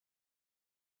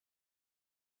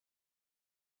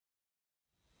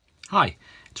Hi,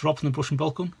 it's Rob from the Brush and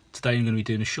Boltgun. Today I'm going to be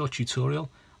doing a short tutorial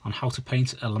on how to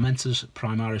paint a Lamenters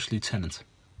Primaris Lieutenant.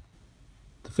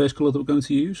 The first colour that we're going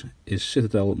to use is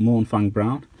Citadel Mournfang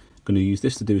Brown. I'm going to use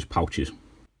this to do his pouches.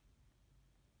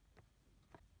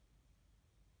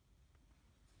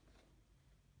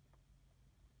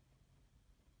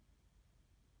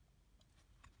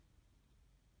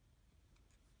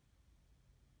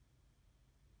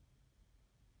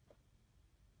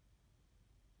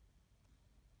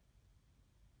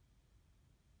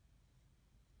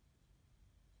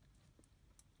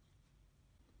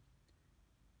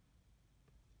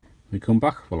 When we come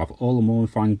back, we'll have all the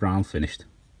Mournfang Brown finished.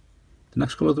 The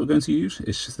next colour that we're going to use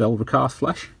is Citadel Rakarth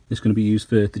Flesh. It's going to be used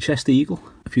for the chest eagle,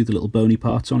 a few of the little bony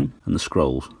parts on him, and the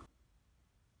scrolls.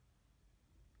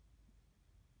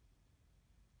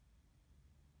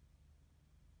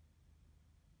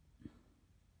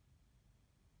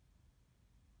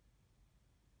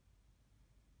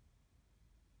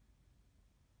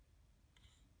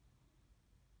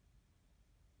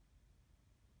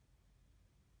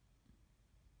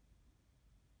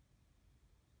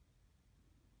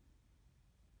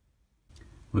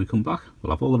 When we come back,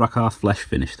 we'll have all the Rakarth flesh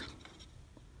finished.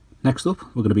 Next up,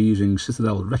 we're going to be using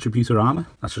Citadel Retributor Armour.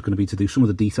 That's just going to be to do some of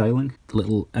the detailing, the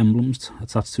little emblems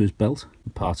attached to his belt,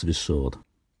 and parts of his sword.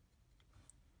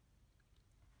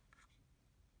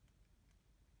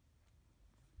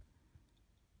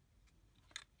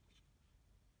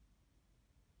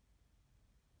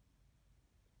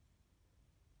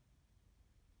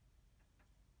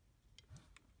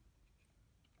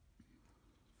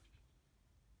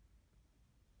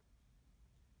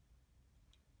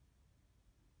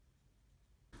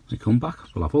 When we come back,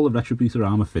 we'll have all the Retributor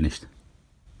armour finished.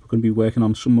 We're going to be working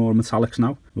on some more metallics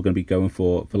now. We're going to be going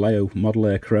for Vallejo Model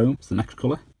Air Chrome. It's the next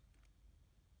colour.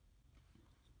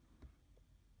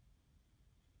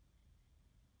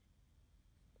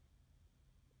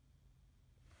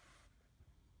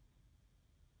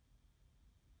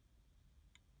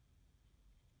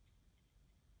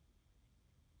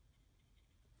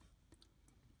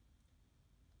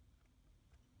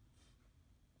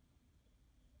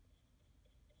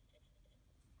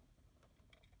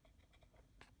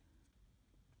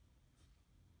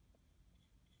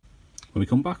 When we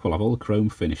come back, we'll have all the chrome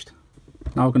finished.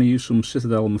 Now we're going to use some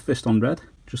Citadel Mephiston Red,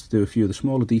 just to do a few of the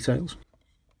smaller details.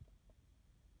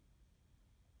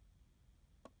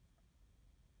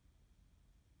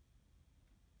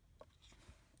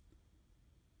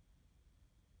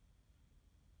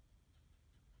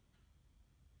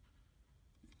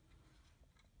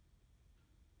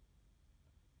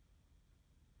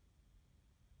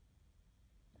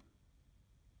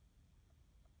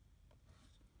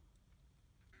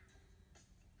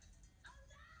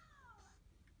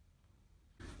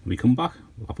 When we come back,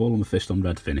 we'll have all the Mephiston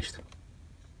Red finished.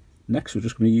 Next, we're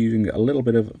just going to be using a little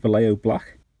bit of Vallejo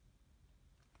Black.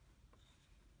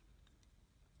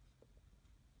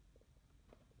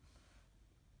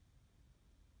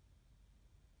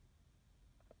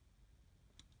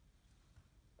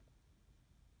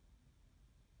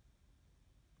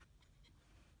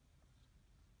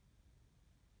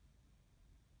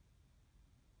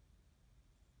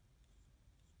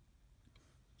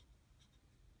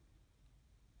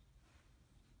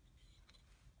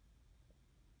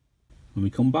 When we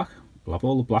come back, we'll have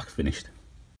all the black finished.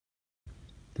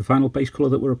 The final base colour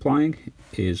that we're applying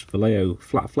is Vallejo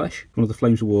Flat Flesh, one of the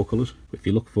Flames of War colours. If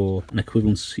you look for an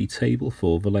equivalency table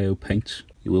for Vallejo paints,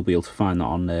 you will be able to find that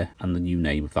on there and the new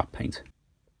name of that paint.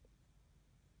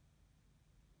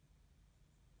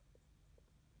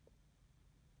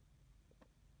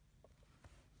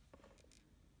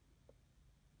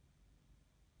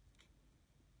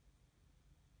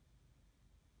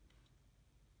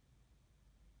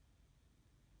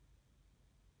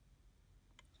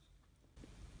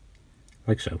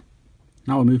 Like so.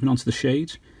 Now we're moving on to the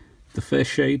shades. The first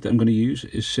shade that I'm going to use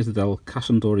is Citadel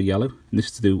Casandora Yellow, and this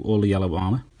is to do all the yellow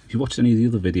armour. If you watched any of the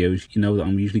other videos, you know that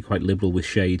I'm usually quite liberal with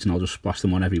shades and I'll just splash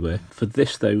them on everywhere. For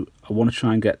this though, I want to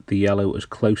try and get the yellow as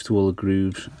close to all the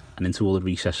grooves and into all the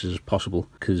recesses as possible,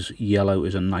 because yellow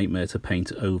is a nightmare to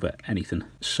paint over anything.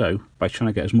 So by trying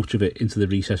to get as much of it into the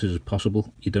recesses as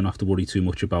possible, you don't have to worry too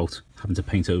much about having to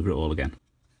paint over it all again.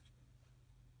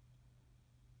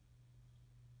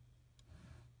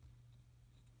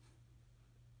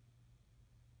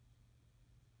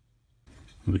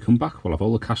 When we come back, we'll have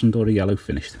all the Casandora Yellow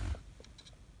finished.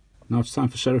 Now it's time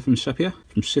for Seraphim Sepia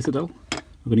from Citadel.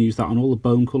 We're going to use that on all the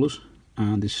bone colours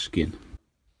and his skin.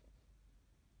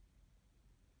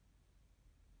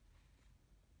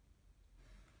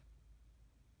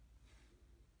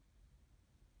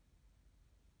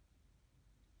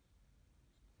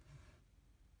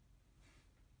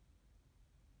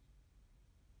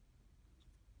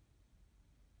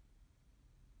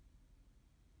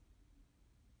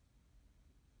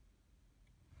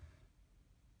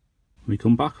 we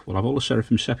come back, we'll have all the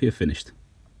Seraphim Sepia finished.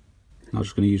 Now I'm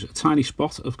just going to use a tiny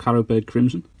spot of Carroburg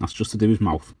Crimson, that's just to do his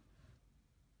mouth.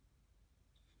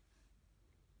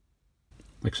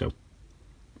 Like so.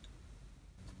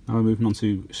 Now we're moving on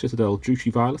to Citadel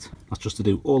Druchii Violet, that's just to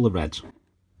do all the reds.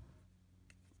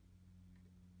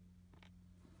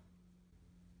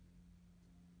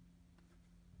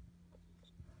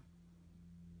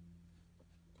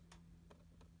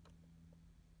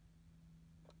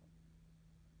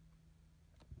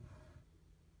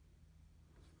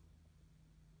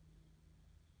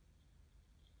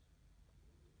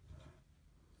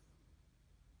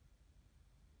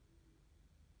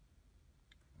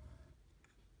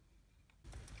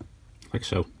 Like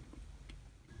so.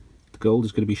 The gold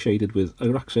is going to be shaded with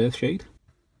Agrax Earthshade.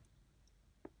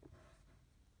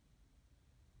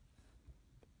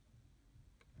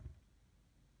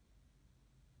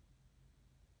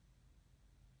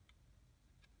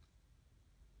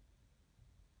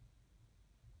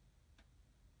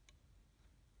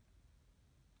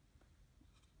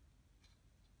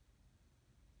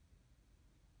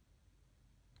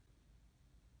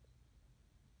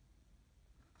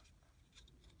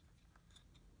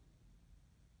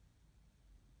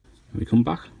 When we come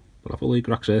back, we'll have all the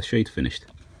Agrax Earthshade finished.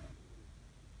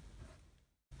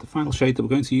 The final shade that we're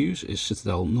going to use is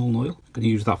Citadel Nuln Oil. I'm going to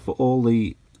use that for all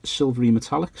the silvery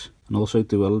metallics and also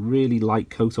do a really light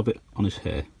coat of it on his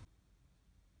hair.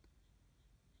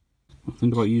 One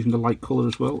thing about using a light colour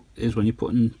as well is when you're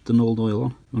putting the Nuln Oil on,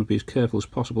 you want to be as careful as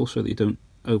possible so that you don't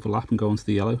overlap and go into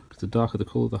the yellow, because the darker the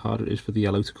colour the harder it is for the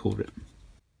yellow to cover it.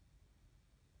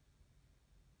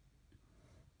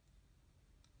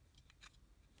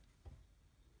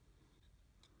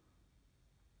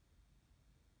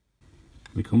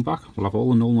 When we come back, we'll have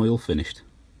all the Nuln Oil finished.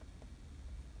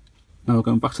 Now we're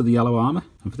going back to the yellow armour,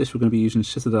 and for this we're going to be using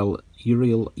Citadel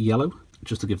Yriel Yellow,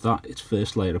 just to give that its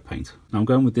first layer of paint. Now I'm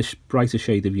going with this brighter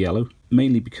shade of yellow,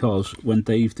 mainly because when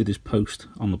Dave did his post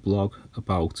on the blog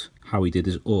about how he did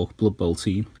his Orc Blood Bowl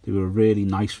team, they were a really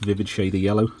nice vivid shade of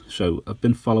yellow, so I've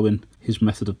been following his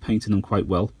method of painting them quite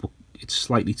well, but it's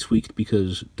slightly tweaked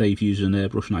because Dave uses an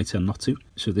airbrush and I tend not to,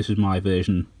 so this is my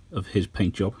version of his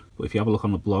paint job. But if you have a look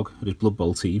on the blog at his Blood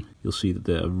Bowl team, you'll see that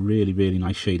they're a really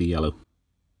nice shade of yellow.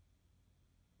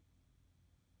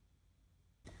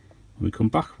 When we come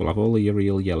back, we'll have all the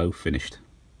Yriel Yellow finished.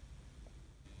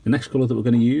 The next colour that we're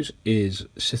going to use is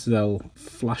Citadel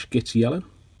Flash Gitz Yellow.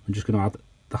 I'm just going to add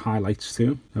the highlights to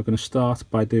them. I'm going to start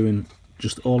by doing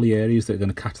just all the areas that are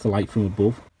going to catch the light from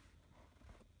above.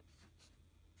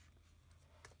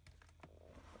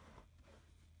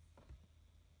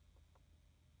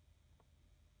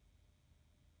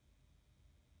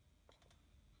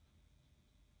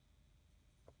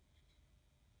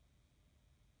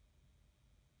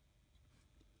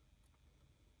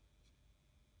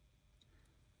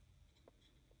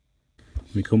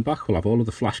 When we come back, we'll have all of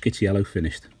the Flash Gitz Yellow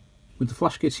finished. With the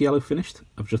Flash Gitz Yellow finished,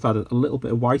 I've just added a little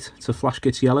bit of white to Flash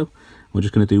Gitz Yellow. We're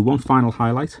just going to do one final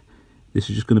highlight. This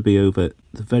is just going to be over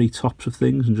the very tops of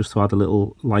things and just to add a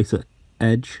little lighter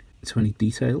edge to any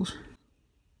details.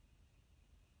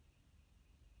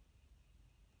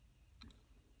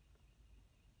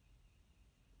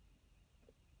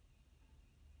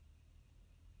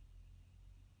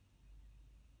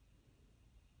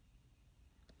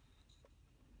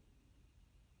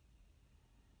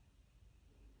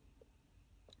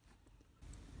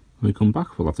 When we come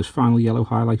back, we'll have this final yellow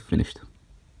highlight finished.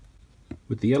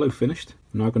 With the yellow finished,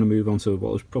 we're now going to move on to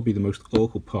what is probably the most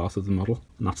awkward part of the model,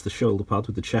 and that's the shoulder pad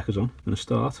with the checkers on. I'm going to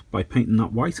start by painting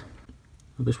that white.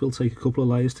 Now this will take a couple of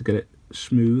layers to get it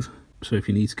smooth, so if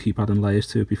you need to keep adding layers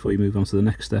to it before you move on to the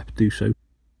next step, do so.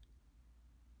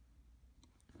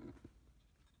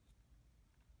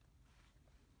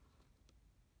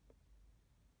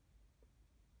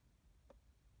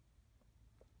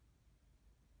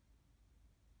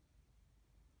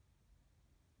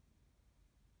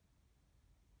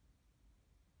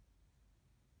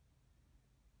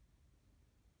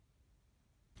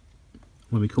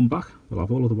 When we come back, we'll have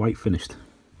all of the white finished.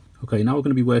 Okay, now we're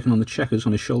going to be working on the checkers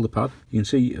on his shoulder pad. You can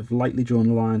see I've lightly drawn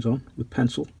the lines on with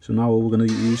pencil. So now all we're going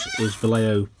to use is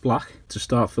Vallejo Black to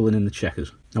start filling in the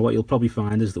checkers. Now what you'll probably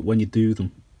find is that when you do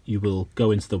them, you will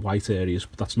go into the white areas,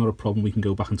 but that's not a problem. We can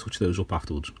go back and touch those up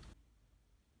afterwards.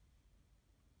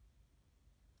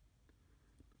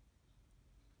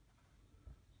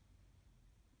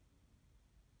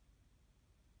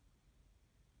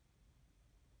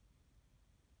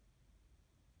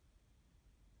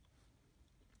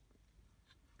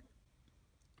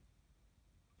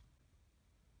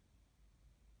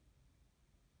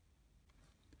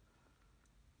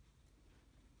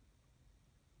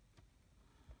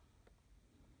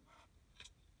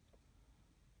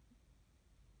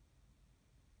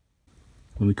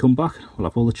 When we come back, we'll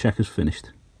have all the checkers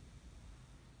finished.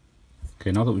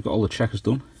 Okay, now that we've got all the checkers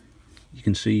done, you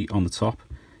can see on the top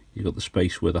you've got the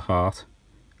space where the heart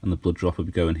and the blood drop will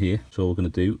be going here. So all we're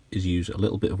going to do is use a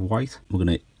little bit of white. We're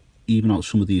going to even out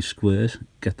some of these squares,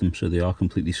 get them so they are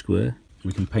completely square.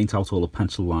 We can paint out all the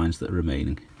pencil lines that are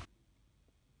remaining.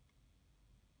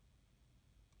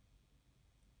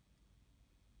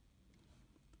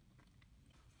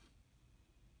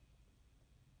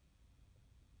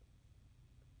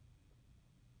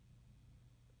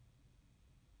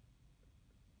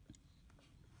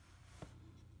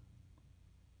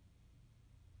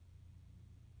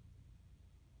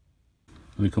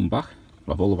 When we come back,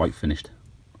 we'll have all the white finished.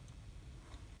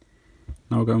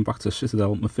 Now we're going back to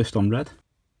Citadel Mephiston Red.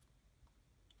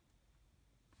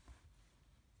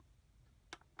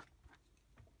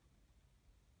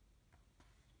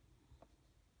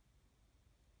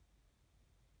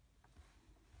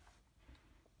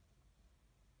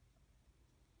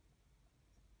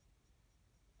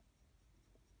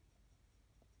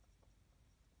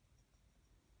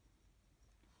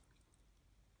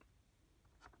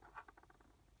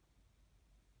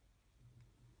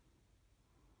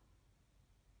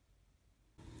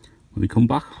 When we come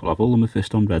back, we'll have all the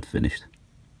Mephiston Red finished.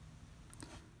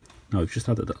 Now we've just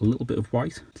added a little bit of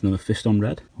white to the Mephiston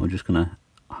Red. We're just going to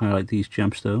highlight these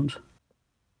gemstones.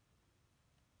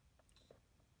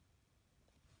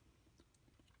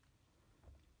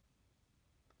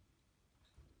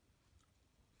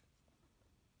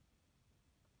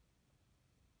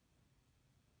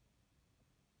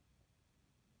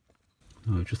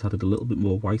 Now we've just added a little bit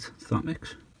more white to that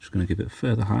mix. Just going to give it a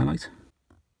further highlight.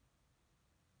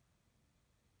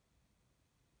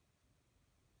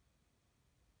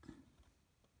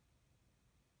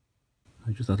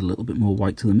 I just add a little bit more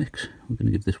white to the mix. We're going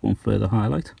to give this one further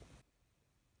highlight.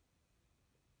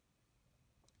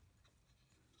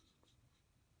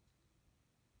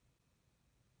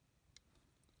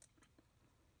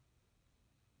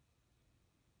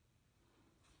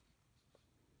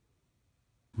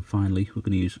 And finally, we're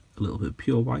going to use a little bit of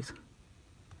pure white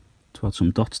to add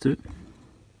some dots to it.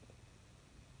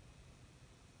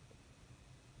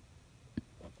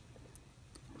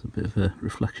 There's a bit of a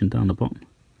reflection down the bottom.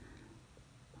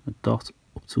 A dot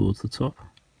up towards the top.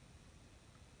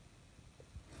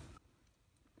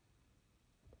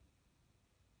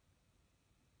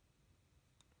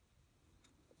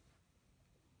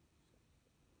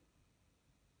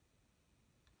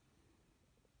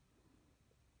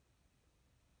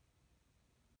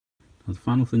 Now the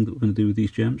final thing that we're going to do with these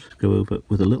gems is go over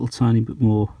with a little tiny bit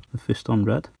more Mephiston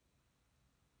Red.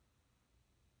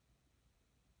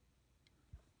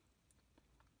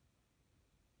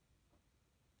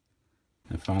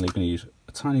 And finally we're going to use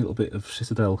a tiny little bit of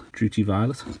Citadel Druchii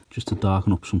Violet just to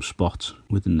darken up some spots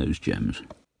within those gems.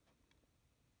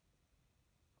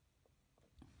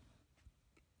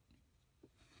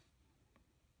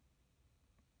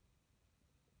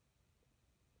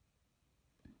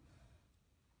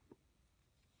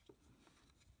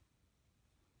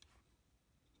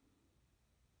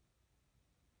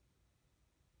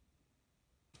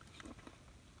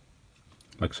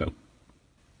 Like so.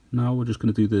 Now we're just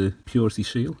going to do the purity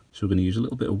seal, so we're going to use a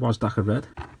little bit of Wazdakka Red.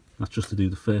 That's just to do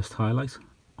the first highlight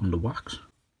on the wax.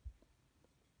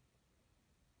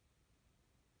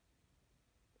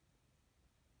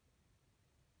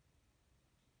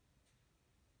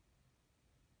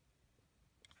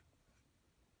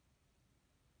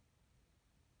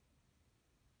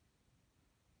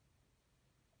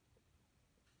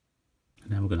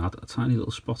 And then we're going to add a tiny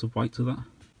little spot of white to that.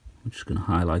 We're just going to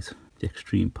highlight the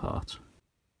extreme parts.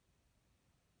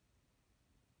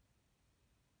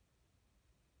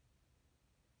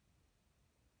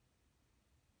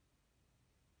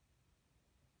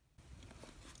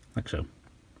 Like so.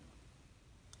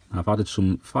 I've added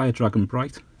some Fire Dragon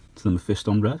Bright to the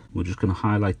Mephiston Red. We're just going to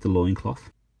highlight the loincloth.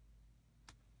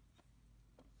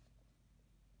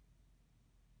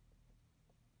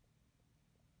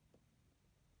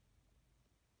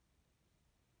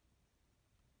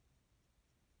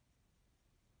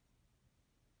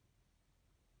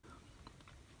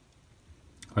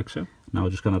 Like so. Now we're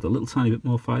just going to add a little tiny bit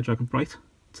more Fire Dragon Bright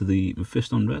to the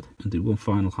Mephiston Red and do one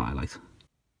final highlight.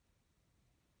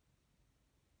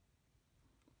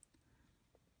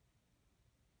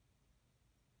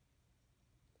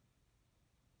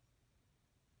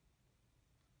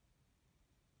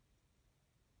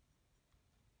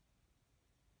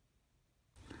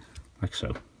 Like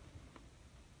so.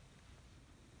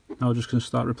 Now we're just going to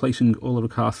start replacing all the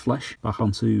Rakarth flesh back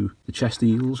onto the chest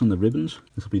eagles and the ribbons.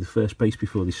 This will be the first base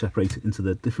before they separate it into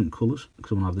the different colours,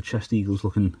 because I want to have the chest eagles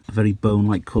looking a very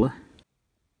bone-like colour.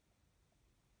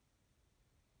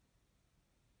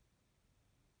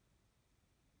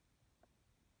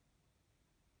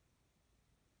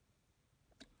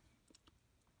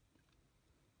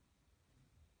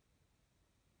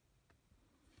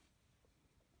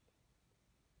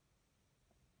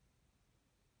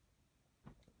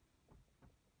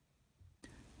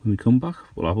 When we come back,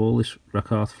 we'll have all this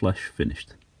Rakarth flesh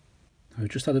finished. I've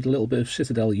just added a little bit of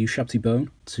Citadel Ushabti bone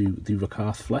to the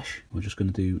Rakarth flesh. We're just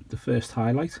going to do the first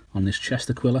highlight on this chest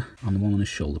aquila and the one on his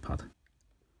shoulder pad.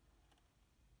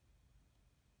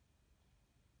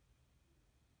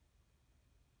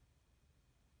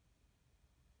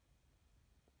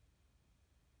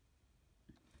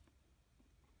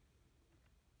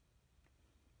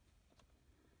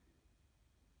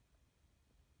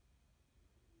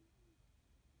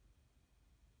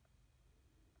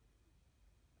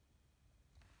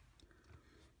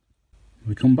 When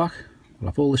we come back,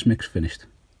 we'll have all this mix finished.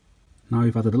 Now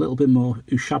we've added a little bit more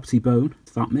Ushabti bone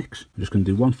to that mix. We're just going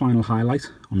to do one final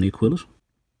highlight on the aquillas.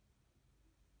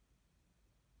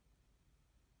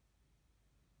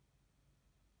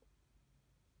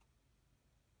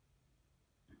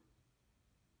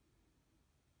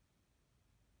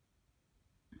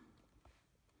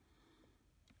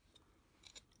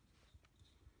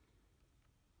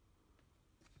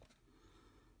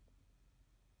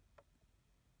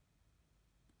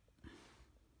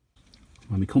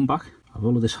 When we come back, I have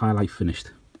all of this highlight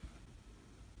finished.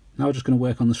 Now we're just going to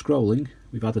work on the scrolling.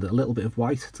 We've added a little bit of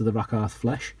white to the Rakarth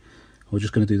flesh. We're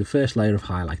just going to do the first layer of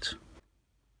highlights.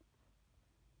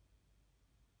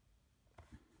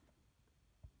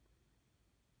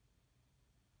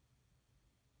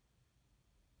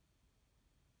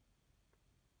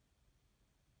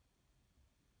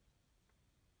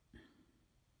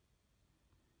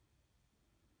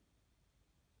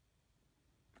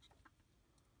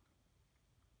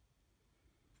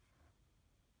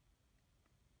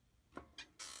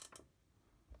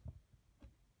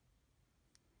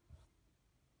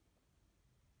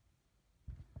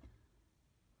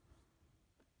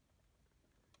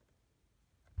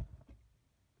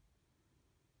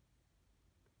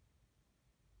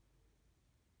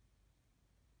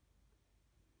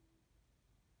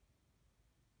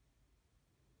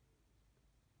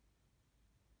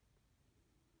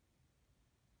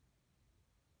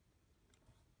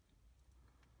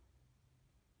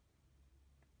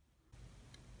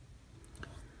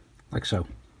 Like so.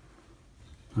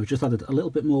 I've just added a little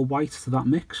bit more white to that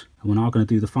mix, and we're now going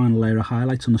to do the final layer of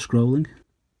highlights on the scrolling.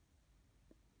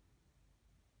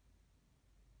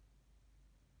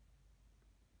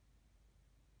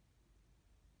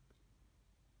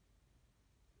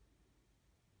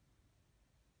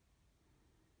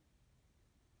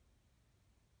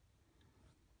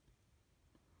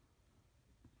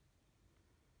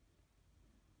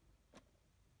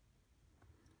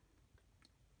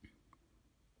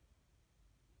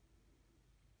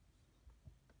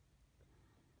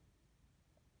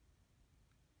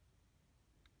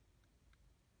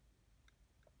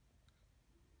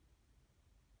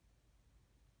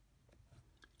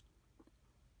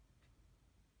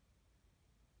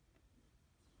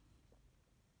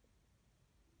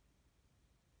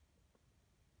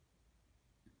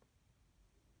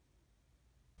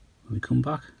 When we come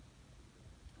back,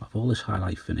 I'll have all this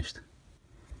highlight finished.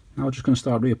 Now we're just going to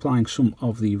start reapplying some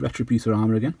of the Retributor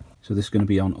armour again. So this is going to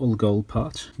be on all the gold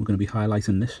parts. We're going to be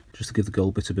highlighting this just to give the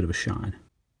gold bits a bit of a shine.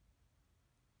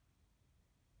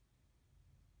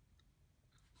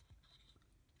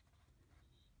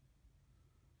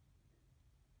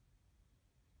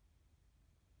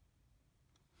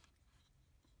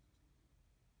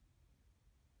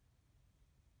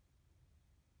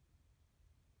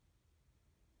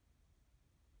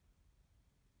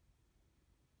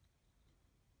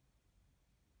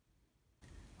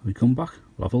 When we come back,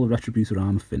 we'll have all the Retributor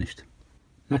armour finished.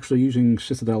 Next we're using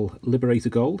Citadel Liberator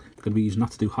Gold. We're going to be using that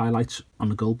to do highlights on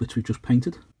the gold bits we've just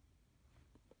painted.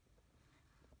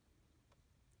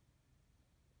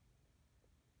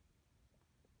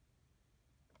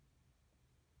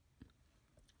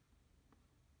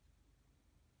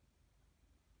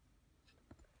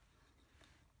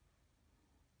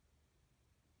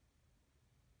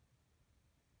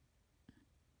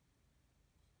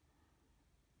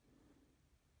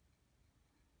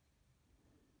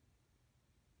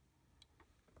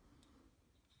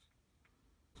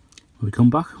 When we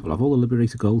come back, we'll have all the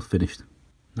Liberator Gold finished.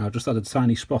 Now I've just added a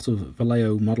tiny spot of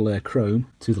Vallejo Model Air Chrome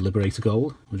to the Liberator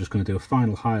Gold. We're just going to do a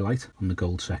final highlight on the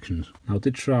gold sections. Now I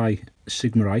did try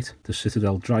Sigmarite, the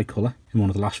Citadel dry colour, in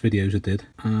one of the last videos I did,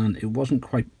 and it wasn't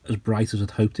quite as bright as I'd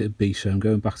hoped it would be, so I'm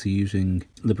going back to using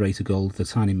Liberator Gold, the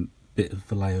tiny bit of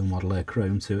Vallejo Model Air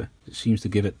Chrome to it. It seems to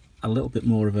give it a little bit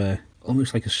more of a,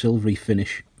 almost like a silvery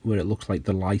finish, where it looks like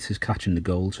the light is catching the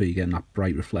gold, so you're getting that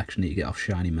bright reflection that you get off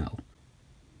shiny metal.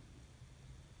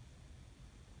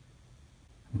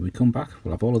 When we come back,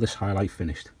 we'll have all of this highlight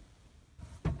finished.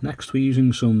 Next we're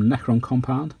using some Necron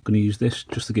compound. I'm going to use this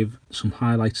just to give some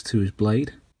highlights to his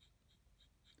blade.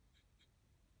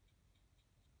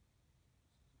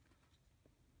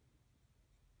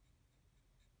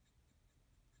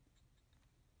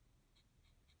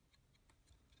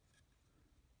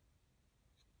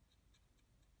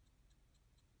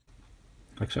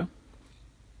 like so.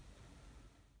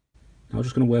 Now we're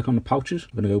just going to work on the pouches.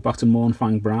 I'm going to go back to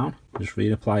Mournfang Brown, just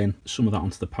reapplying some of that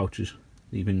onto the pouches,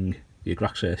 leaving the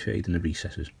Agrax Earthshade in the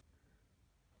recesses.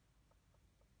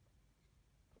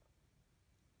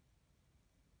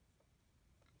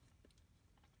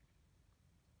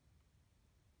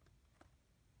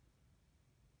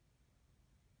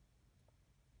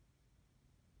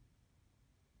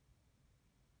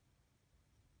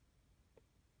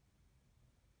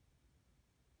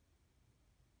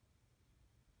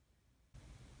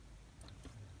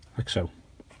 Like so.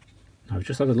 Now we've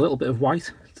just added a little bit of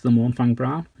white to the Mournfang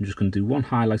Brown. I'm just going to do one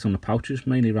highlight on the pouches,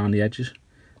 mainly around the edges,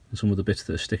 and some of the bits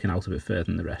that are sticking out a bit further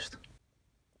than the rest.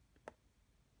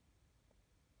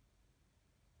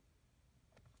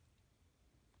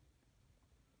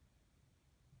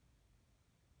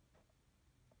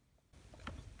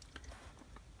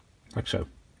 Like so.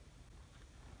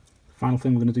 The final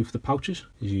thing we're going to do for the pouches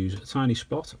is use a tiny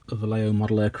spot of Vallejo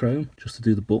Model Air Chrome just to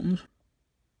do the buttons.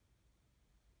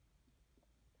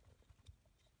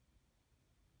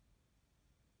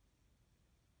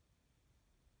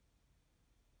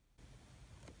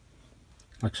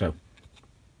 Like so.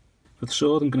 For the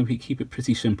sword, I'm going to keep it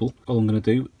pretty simple. All I'm going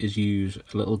to do is use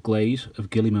a little glaze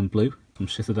of Guilliman blue from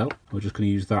Citadel. We're just going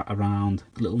to use that around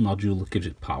the little nodule that gives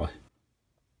it power.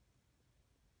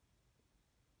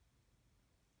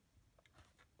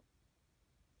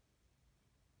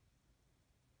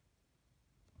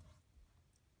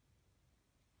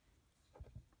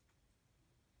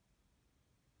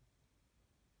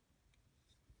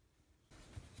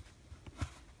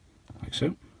 Like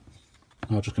so.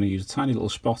 Now I'm just going to use a tiny little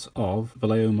spot of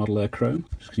Vallejo Model Air Chrome.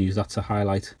 Just going to use that to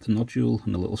highlight the nodule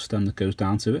and the little stem that goes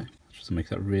down to it, just to make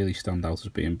that really stand out as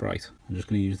being bright. I'm just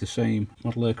going to use the same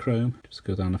Model Air Chrome just to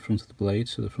go down the front of the blade,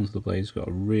 so the front of the blade's got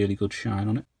a really good shine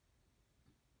on it.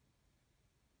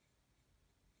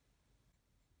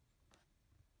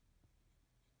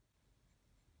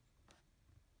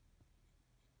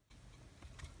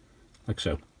 Like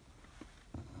so.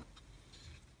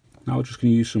 Now we're just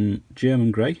going to use some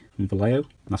German Grey from Vallejo, and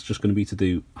that's just going to be to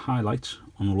do highlights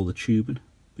on all of the tubing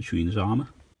between his armour.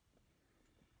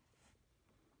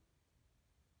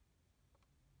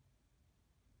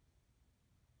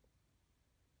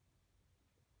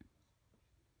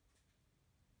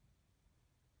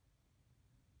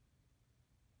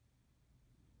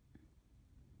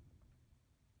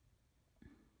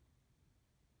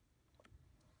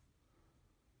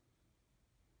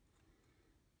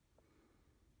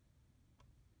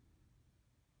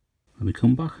 When we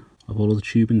come back, I've all of the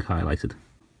tubing highlighted.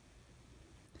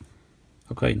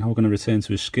 Okay, now we're going to return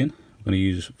to his skin. We're going to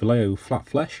use Vallejo Flat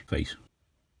Flesh face.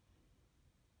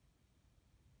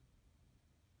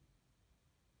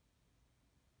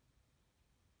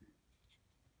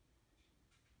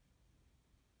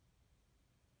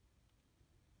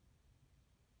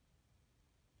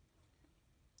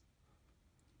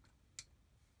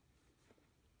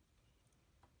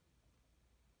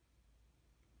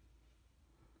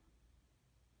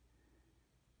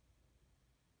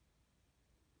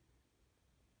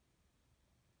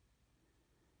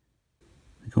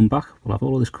 Come back, we'll have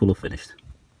all of this colour finished.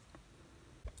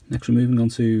 Next we're moving on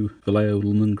to Vallejo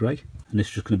London Grey, and this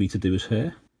is just going to be to do his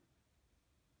hair.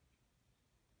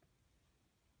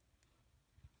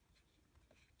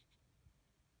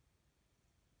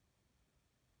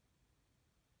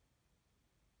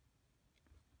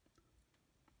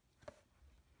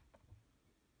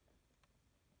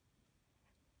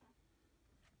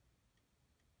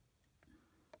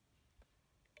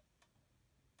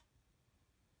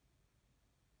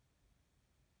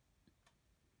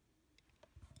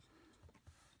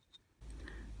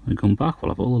 When we come back,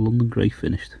 we'll have all the London Grey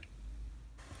finished.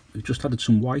 We've just added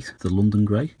some white to the London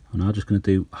Grey. I'm now just going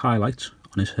to do highlights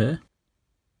on his hair.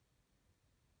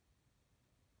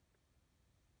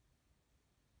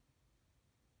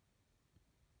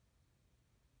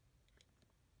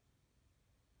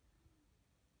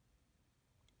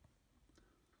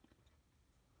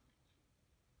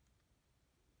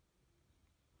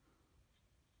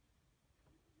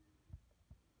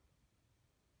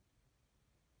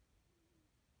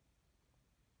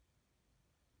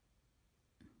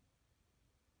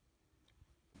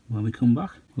 When we come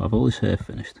back, we'll have all his hair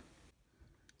finished.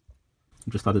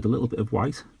 I've just added a little bit of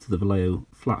white to the Vallejo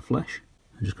Flat Flesh.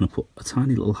 I'm just going to put a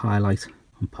tiny little highlight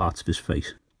on parts of his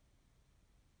face.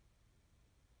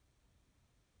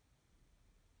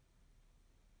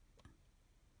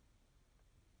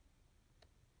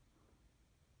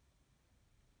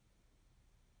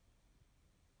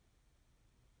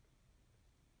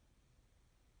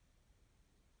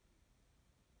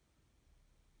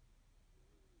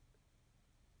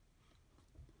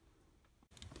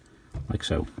 like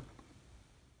so.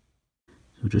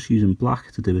 So we're just using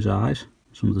black to do his eyes,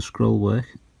 some of the scroll work.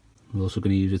 We're also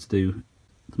going to use it to do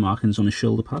the markings on his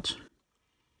shoulder pads.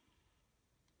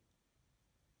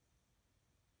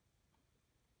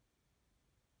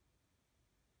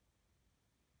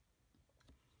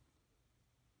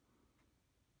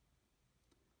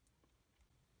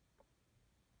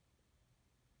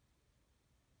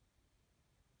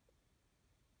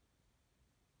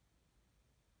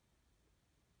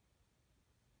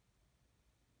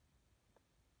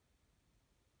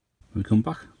 When we come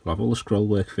back, we'll have all the scroll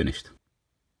work finished.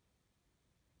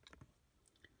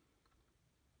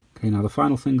 Okay, now the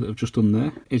final thing that I've just done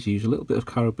there is use a little bit of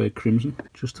Carroburg Crimson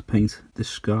just to paint this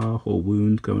scar or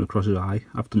wound going across his eye.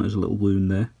 I've done it as a little wound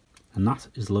there. And that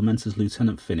is the Lamenters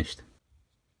Lieutenant finished.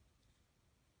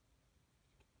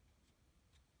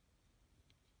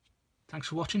 Thanks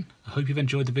for watching. I hope you've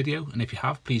enjoyed the video, and if you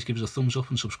have, please give us a thumbs up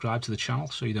and subscribe to the channel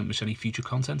so you don't miss any future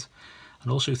content.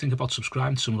 And also think about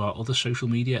subscribing to some of our other social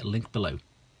media linked below.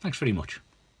 Thanks very much.